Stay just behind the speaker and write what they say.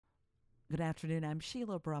Good afternoon. I'm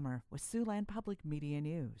Sheila Brummer with Siouxland Public Media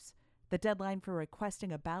News. The deadline for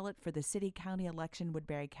requesting a ballot for the city-county election in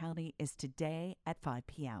Woodbury County is today at 5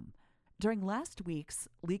 p.m. During last week's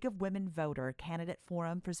League of Women Voter Candidate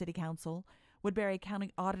Forum for City Council, Woodbury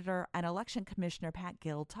County Auditor and Election Commissioner Pat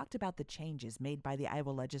Gill talked about the changes made by the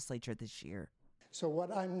Iowa Legislature this year. So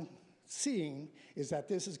what I'm seeing is that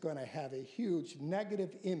this is going to have a huge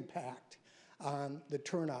negative impact on the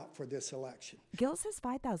turnout for this election. Gill says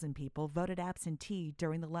 5,000 people voted absentee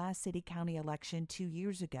during the last city-county election 2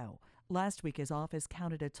 years ago. Last week, his office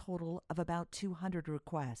counted a total of about 200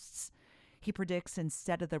 requests. He predicts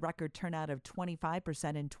instead of the record turnout of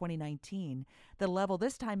 25% in 2019, the level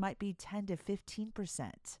this time might be 10 to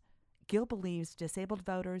 15%. Gill believes disabled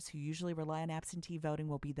voters who usually rely on absentee voting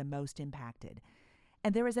will be the most impacted.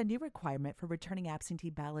 And there is a new requirement for returning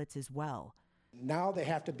absentee ballots as well. Now they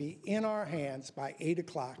have to be in our hands by 8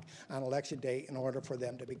 o'clock on election day in order for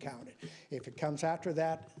them to be counted. If it comes after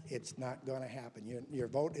that, it's not going to happen. Your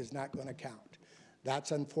vote is not going to count.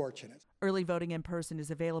 That's unfortunate. Early voting in person is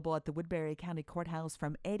available at the Woodbury County Courthouse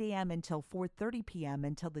from 8 a.m. until 4:30 p.m.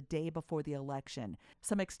 until the day before the election.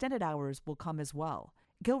 Some extended hours will come as well.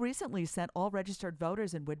 Gill recently sent all registered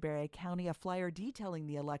voters in Woodbury County a flyer detailing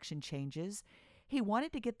the election changes. He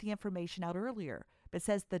wanted to get the information out earlier, but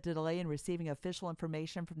says the delay in receiving official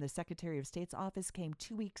information from the Secretary of State's office came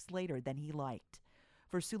 2 weeks later than he liked.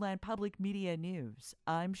 For Siouxland Public Media News,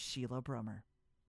 I'm Sheila Brummer.